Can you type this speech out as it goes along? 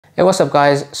Hey, what's up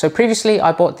guys? So previously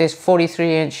I bought this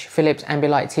 43-inch Philips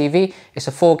Ambilight TV. It's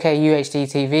a 4K UHD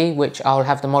TV, which I'll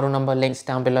have the model number links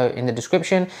down below in the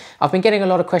description. I've been getting a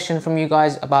lot of questions from you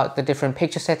guys about the different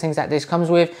picture settings that this comes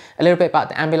with, a little bit about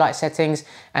the Ambilight settings,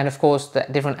 and of course the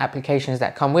different applications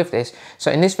that come with this.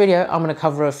 So in this video, I'm going to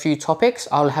cover a few topics.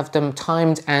 I'll have them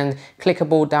timed and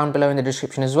clickable down below in the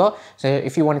description as well. So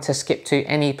if you wanted to skip to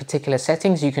any particular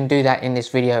settings, you can do that in this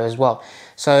video as well.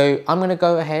 So I'm going to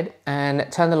go ahead and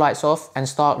turn the lights off and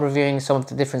start reviewing some of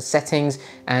the different settings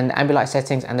and Ambilight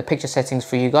settings and the picture settings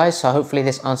for you guys. So hopefully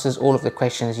this answers all of the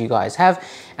questions you guys have.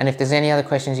 And if there's any other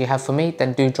questions you have for me,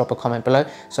 then do drop a comment below.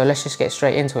 So let's just get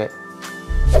straight into it.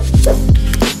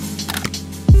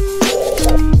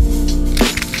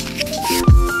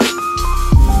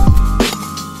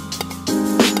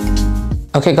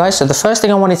 Okay guys, so the first thing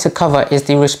I wanted to cover is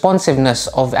the responsiveness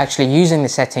of actually using the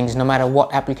settings no matter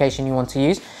what application you want to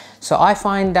use. So I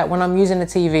find that when I'm using the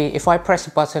TV, if I press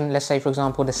a button, let's say for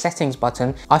example the settings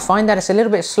button, I find that it's a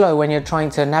little bit slow when you're trying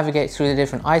to navigate through the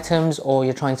different items or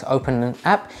you're trying to open an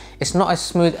app. It's not as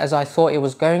smooth as I thought it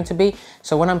was going to be.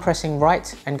 So when I'm pressing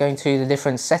right and going to the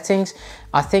different settings,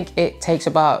 I think it takes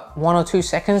about 1 or 2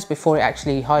 seconds before it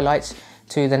actually highlights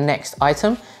to the next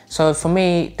item. So for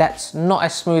me, that's not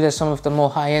as smooth as some of the more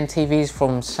high-end TVs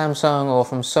from Samsung or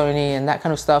from Sony and that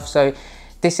kind of stuff. So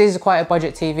this is quite a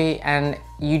budget TV, and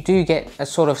you do get a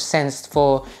sort of sense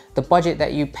for the budget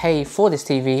that you pay for this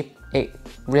TV. It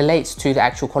relates to the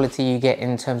actual quality you get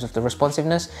in terms of the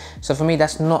responsiveness. So for me,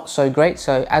 that's not so great.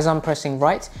 So as I'm pressing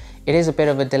right, it is a bit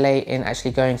of a delay in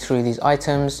actually going through these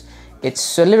items.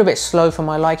 It's a little bit slow for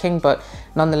my liking, but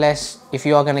nonetheless, if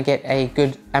you are going to get a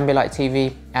good Ambilight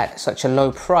TV at such a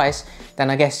low price, then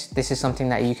I guess this is something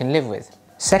that you can live with.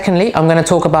 Secondly, I'm going to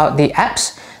talk about the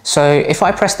apps. So if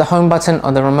I press the home button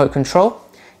on the remote control,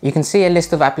 you can see a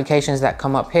list of applications that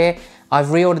come up here. I've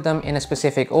reordered them in a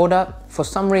specific order. For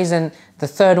some reason, the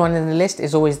third one in the list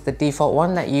is always the default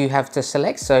one that you have to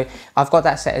select. So I've got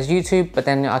that set as YouTube, but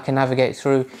then I can navigate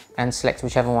through and select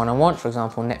whichever one I want, for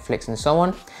example, Netflix and so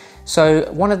on.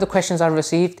 So one of the questions I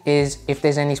received is if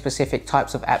there's any specific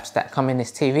types of apps that come in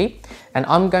this TV. And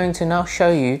I'm going to now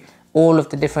show you all of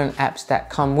the different apps that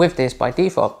come with this by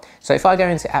default. So if I go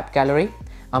into App Gallery,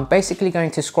 I'm basically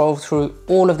going to scroll through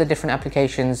all of the different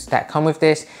applications that come with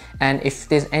this. And if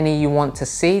there's any you want to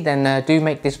see, then do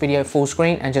make this video full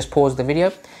screen and just pause the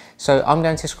video. So I'm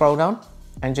going to scroll down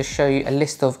and just show you a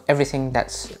list of everything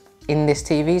that's in this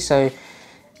TV. So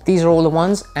these are all the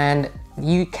ones, and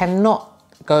you cannot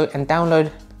go and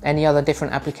download any other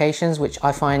different applications, which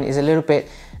I find is a little bit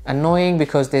annoying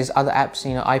because there's other apps,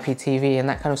 you know, IPTV and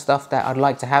that kind of stuff that I'd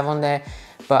like to have on there,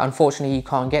 but unfortunately you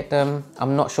can't get them.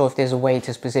 I'm not sure if there's a way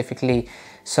to specifically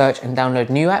search and download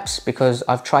new apps, because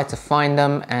I've tried to find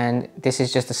them and this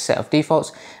is just a set of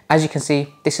defaults. As you can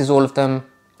see, this is all of them,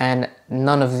 and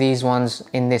none of these ones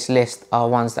in this list are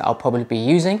ones that I'll probably be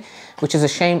using, which is a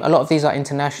shame. A lot of these are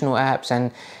international apps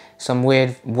and some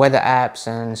weird weather apps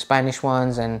and Spanish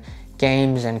ones and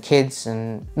games and kids,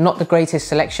 and not the greatest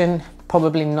selection.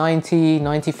 Probably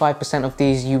 90–95% of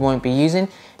these you won't be using,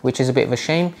 which is a bit of a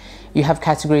shame. You have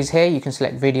categories here. You can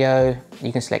select video,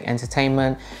 you can select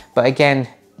entertainment, but again,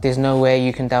 there's no way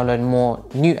you can download more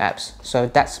new apps. So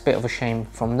that's a bit of a shame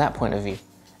from that point of view.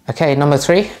 Okay, number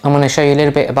 3, I'm going to show you a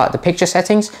little bit about the picture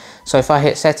settings. So if I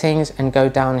hit settings and go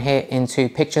down here into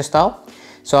picture style,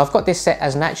 so I've got this set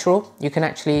as natural. You can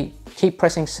actually keep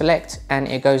pressing select and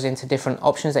it goes into different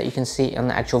options that you can see on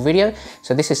the actual video.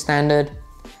 So this is standard,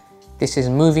 this is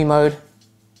movie mode,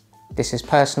 this is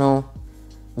personal,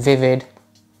 vivid,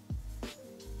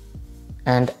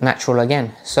 and natural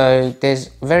again. So there's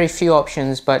very few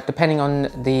options, but depending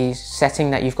on the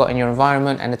setting that you've got in your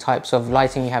environment and the types of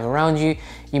lighting you have around you,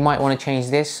 you might want to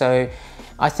change this. So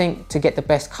I think to get the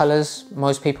best colors,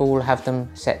 most people will have them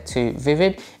set to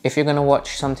vivid. If you're going to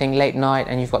watch something late night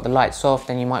and you've got the lights off,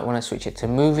 then you might want to switch it to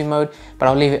movie mode, but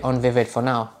I'll leave it on vivid for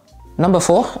now. Number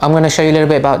 4, I'm going to show you a little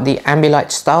bit about the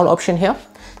Ambilight style option here.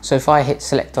 So if I hit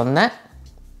select on that,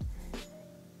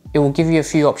 it will give you a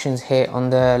few options here on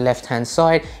the left hand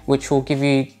side, which will give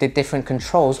you the different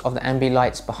controls of the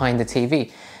Ambilights behind the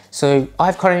TV. So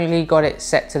I've currently got it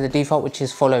set to the default, which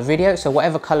is follow video. So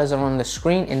whatever colors are on the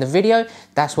screen in the video,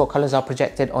 that's what colors are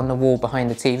projected on the wall behind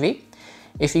the TV.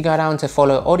 If you go down to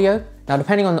follow audio, now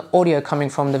depending on the audio coming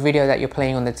from the video that you're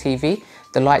playing on the TV,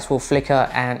 the lights will flicker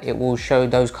and it will show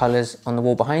those colors on the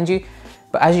wall behind you.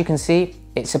 But as you can see,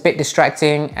 it's a bit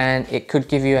distracting and it could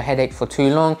give you a headache for too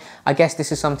long. I guess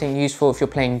this is something useful if you're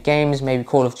playing games, maybe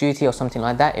Call of Duty or something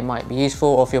like that. It might be useful,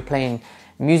 or if you're playing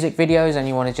music videos and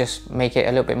you want to just make it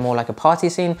a little bit more like a party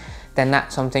scene, then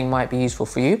that something might be useful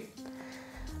for you.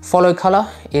 Follow color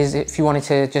is if you wanted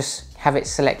to just have it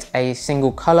select a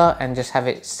single color and just have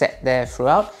it set there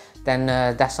throughout, then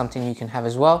that's something you can have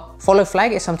as well. Follow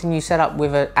flag is something you set up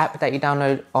with an app that you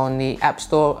download on the App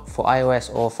Store for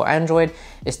iOS or for Android.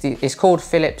 It's called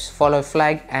Philips Follow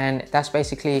Flag, and that's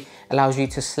basically allows you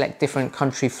to select different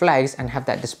country flags and have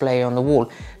that display on the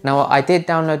wall. Now, I did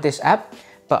download this app,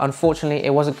 but unfortunately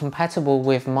it wasn't compatible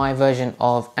with my version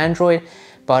of Android.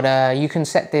 But you can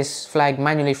set this flag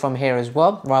manually from here as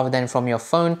well, rather than from your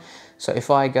phone. So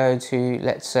if I go to,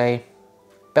 let's say,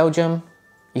 Belgium,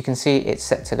 you can see it's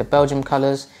set to the Belgium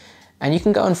colors, and you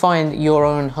can go and find your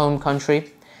own home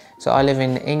country. So I live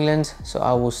in England, so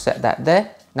I will set that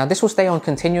there. Now this will stay on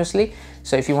continuously.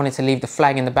 So if you wanted to leave the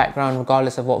flag in the background,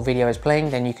 regardless of what video is playing,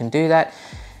 then you can do that.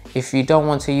 If you don't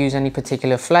want to use any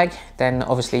particular flag, then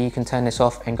obviously you can turn this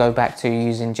off and go back to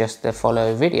using just the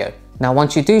follow video. Now,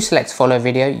 once you do select follow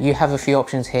video, you have a few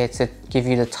options here to give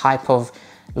you the type of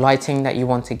lighting that you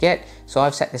want to get. So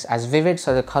I've set this as vivid,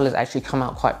 so the colors actually come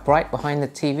out quite bright behind the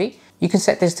TV. You can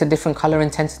set this to different color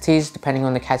intensities depending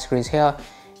on the categories here.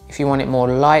 If you want it more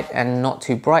light and not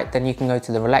too bright, then you can go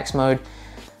to the relax mode.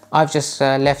 I've just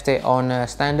left it on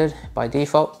standard by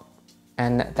default,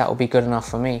 and that will be good enough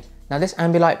for me. Now this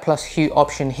Ambilight plus Hue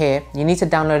option here, you need to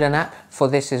download an app for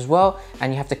this as well,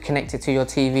 and you have to connect it to your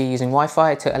TV using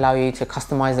Wi-Fi to allow you to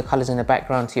customize the colors in the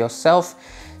background to yourself.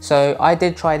 So I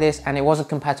did try this and it wasn't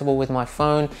compatible with my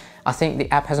phone. I think the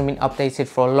app hasn't been updated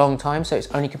for a long time, so it's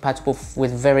only compatible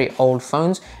with very old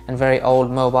phones and very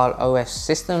old mobile OS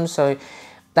systems. So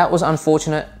that was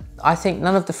unfortunate. I think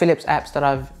none of the Philips apps that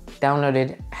I've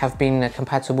downloaded have been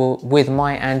compatible with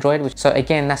my Android. So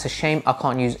again, that's a shame. I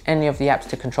can't use any of the apps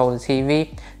to control the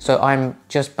TV. So I'm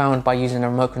just bound by using the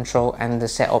remote control and the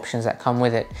set options that come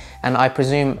with it. And I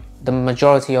presume the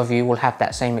majority of you will have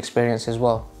that same experience as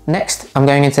well. Next, I'm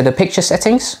going into the picture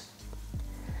settings.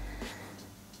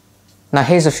 Now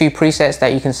here's a few presets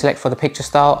that you can select for the picture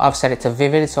style. I've set it to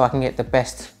vivid so I can get the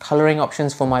best coloring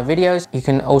options for my videos. You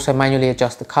can also manually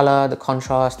adjust the color, the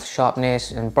contrast,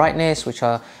 sharpness and brightness, which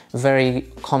are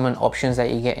very common options that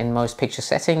you get in most picture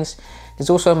settings. There's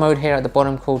also a mode here at the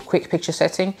bottom called quick picture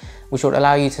setting, which will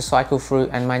allow you to cycle through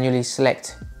and manually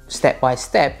select step by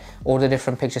step all the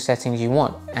different picture settings you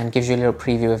want, and gives you a little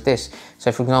preview of this.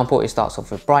 So for example, it starts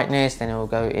off with brightness, then it will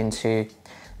go into,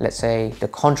 let's say, the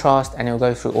contrast, and it will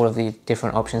go through all of the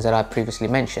different options that I previously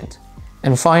mentioned.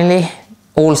 And finally,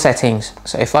 all settings.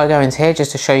 So if I go into here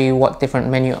just to show you what different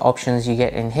menu options you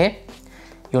get in here,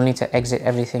 you'll need to exit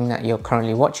everything that you're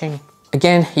currently watching.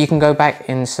 Again, you can go back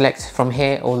and select from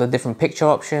here all the different picture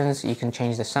options. You can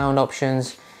change the sound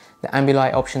options, the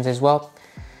Ambilight options as well,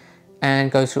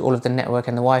 and go through all of the network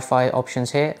and the Wi-Fi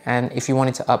options here. And if you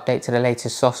wanted to update to the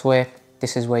latest software,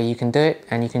 this is where you can do it,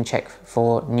 and you can check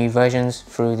for new versions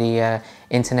through the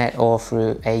internet or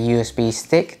through a USB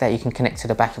stick that you can connect to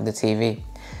the back of the TV.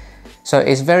 So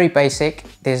it's very basic.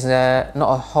 There's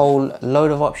not a whole load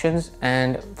of options,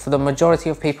 and for the majority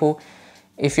of people,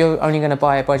 if you're only going to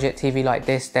buy a budget TV like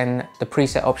this, then the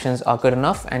preset options are good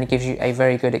enough and it gives you a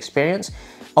very good experience.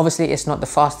 Obviously, it's not the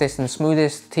fastest and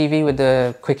smoothest TV with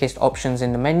the quickest options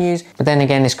in the menus, but then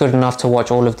again, it's good enough to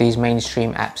watch all of these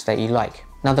mainstream apps that you like.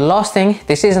 Now the last thing,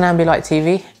 this is an Ambilight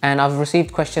TV, and I've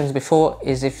received questions before,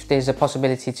 is if there's a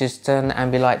possibility to just turn the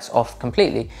Ambilights off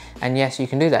completely. And yes, you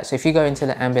can do that. So if you go into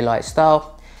the Ambilight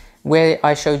style, where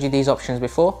I showed you these options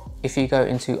before, if you go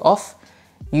into off,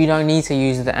 you don't need to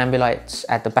use the Ambilights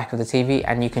at the back of the TV,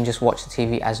 and you can just watch the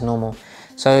TV as normal.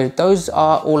 So those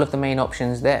are all of the main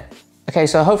options there. Okay,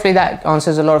 so hopefully that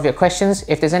answers a lot of your questions.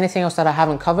 If there's anything else that I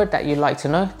haven't covered that you'd like to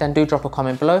know, then do drop a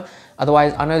comment below.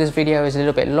 Otherwise, I know this video is a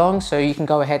little bit long, so you can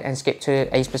go ahead and skip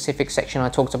to a specific section I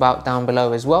talked about down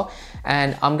below as well.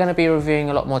 And I'm going to be reviewing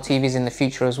a lot more TVs in the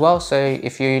future as well. So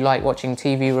if you like watching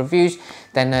TV reviews,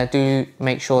 then do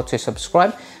make sure to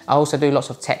subscribe. I also do lots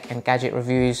of tech and gadget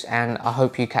reviews, and I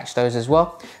hope you catch those as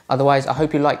well. Otherwise, I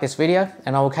hope you like this video,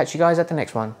 and I will catch you guys at the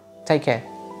next one. Take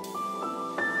care.